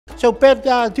So,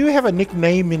 Pat, do you have a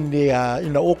nickname in the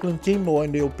Auckland team or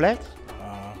in the All Blacks?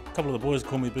 A couple of the boys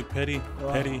call me Big Patty.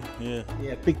 Wow. Patty, yeah.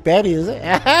 Yeah, Big Patty, is it?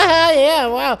 Yeah,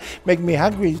 wow. Make me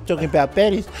hungry talking about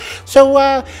patties.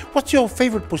 So, what's your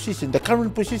favorite position? The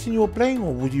current position you're playing,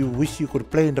 or would you wish you could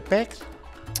play in the packs?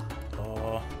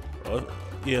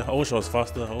 Yeah, I wish I was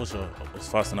faster. I wish I was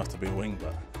fast enough to be a wing,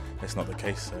 but that's not the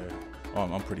case. So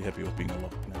I'm pretty happy with being a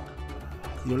lock now.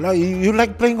 You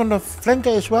like playing on the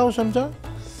flanker as well sometimes?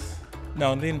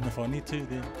 Now and then, if I need to,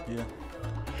 then yeah.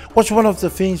 What's one of the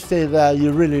things that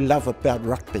you really love about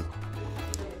rugby?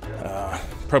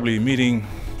 Probably meeting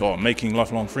or making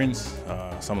lifelong friends.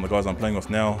 Some of the guys I'm playing with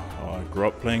now, I grew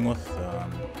up playing with.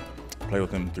 Play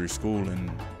with them through school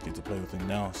and get to play with them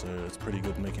now, so it's pretty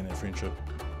good making that friendship.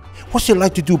 What's it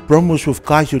like to do promos with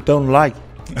guys you don't like?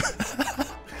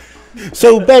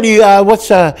 So, Betty,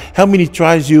 how many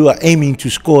tries you are aiming to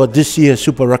score this year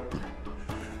Super Rugby?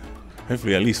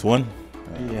 Hopefully at least one.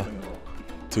 Yeah.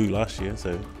 2 last year,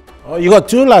 so. Oh, you got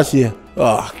 2 last year?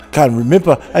 Oh, can't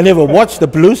remember. I never watched the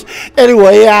Blues.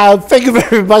 Anyway, thank you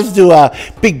very much to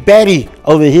Big Betty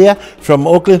over here from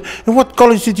Auckland. And what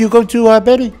college did you go to,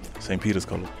 Betty? St. Peter's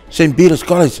College. St. Peter's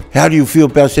College. How do you feel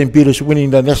about St. Peter's winning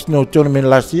the national tournament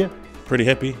last year? Pretty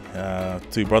happy.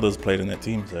 2 brothers played in that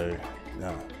team, so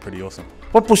pretty awesome.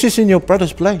 What position your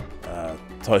brothers play?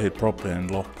 Tight head prop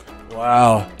and lock.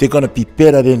 Wow, they're going to be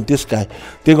better than this guy.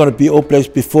 They're going to be all players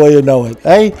before you know it.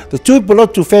 Hey, the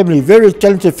Tuipulotu family, very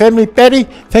talented family. Patty,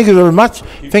 thank you very much.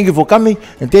 Thank you for coming.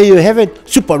 And there you have it,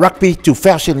 Super Rugby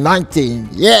 2019.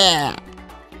 Yeah!